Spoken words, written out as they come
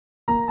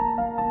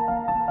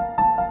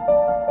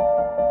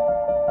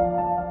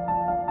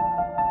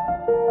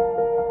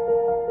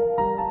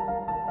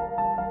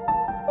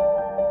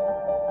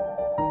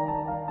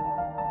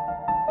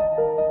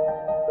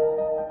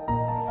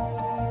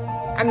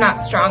not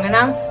strong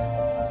enough.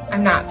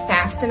 I'm not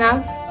fast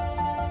enough.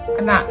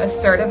 I'm not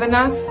assertive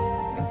enough.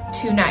 I'm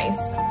too nice.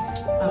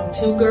 I'm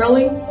too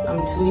girly.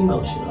 I'm too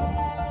emotional.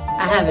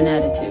 I have an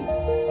attitude.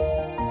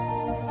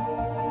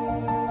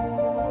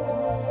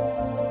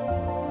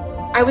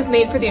 I was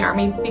made for the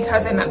Army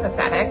because I'm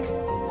empathetic.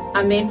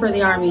 I'm made for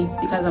the Army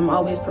because I'm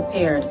always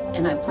prepared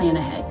and I plan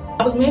ahead.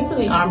 I was made for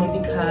the Army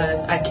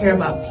because I care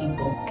about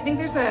people. I think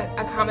there's a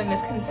common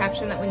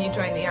misconception that when you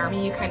join the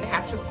Army, you kind of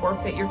have to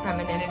forfeit your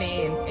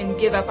femininity and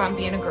give up on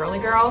being a girly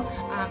girl,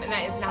 and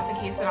that is not the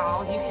case at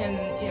all. You can,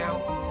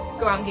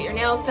 go out and get your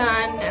nails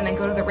done and then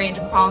go to the range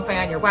and qualify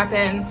on your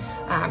weapon.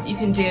 You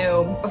can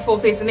do a full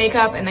face of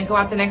makeup and then go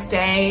out the next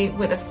day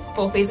with a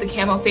full face of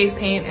camo face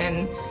paint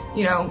and,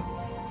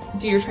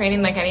 do your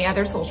training like any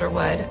other soldier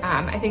would.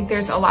 I think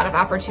there's a lot of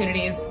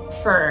opportunities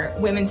for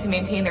women to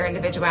maintain their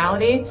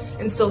individuality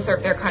and still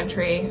serve their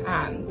country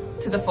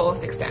to the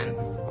fullest extent.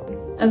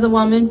 As a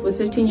woman with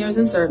 15 years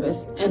in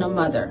service and a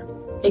mother,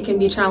 it can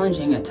be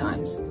challenging at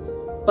times.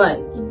 But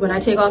when I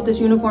take off this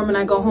uniform and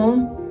I go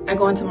home, I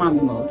go into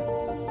mommy mode.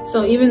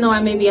 So even though I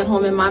may be at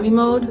home in mommy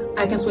mode,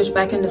 I can switch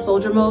back into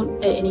soldier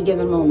mode at any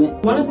given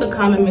moment. One of the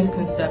common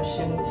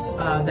misconceptions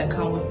that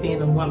come with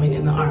being a woman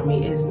in the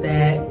Army is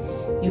that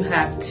you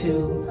have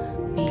to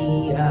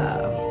be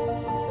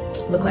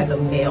look like a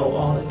male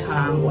all the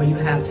time, or you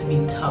have to be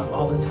tough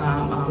all the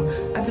time.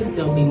 I can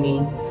still be me.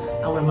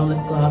 I wear my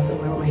lip gloss, I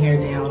wear my hair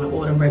down, I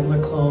order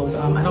regular clothes.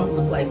 I don't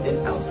look like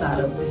this outside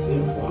of this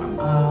uniform.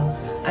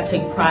 I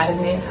take pride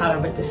in it.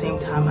 However, at the same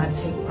time, I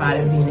take pride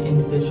in being an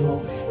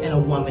individual and a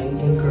woman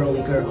and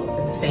girly girl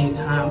at the same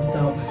time.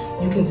 So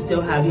you can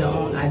still have your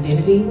own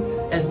identity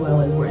as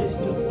well as wear this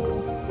uniform.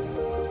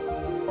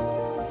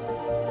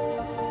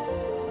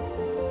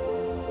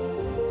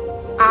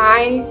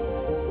 I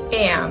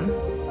am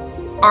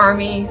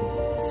Army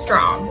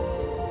strong.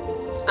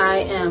 I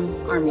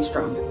am Army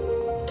strong.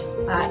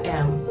 I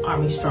am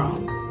Army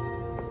strong.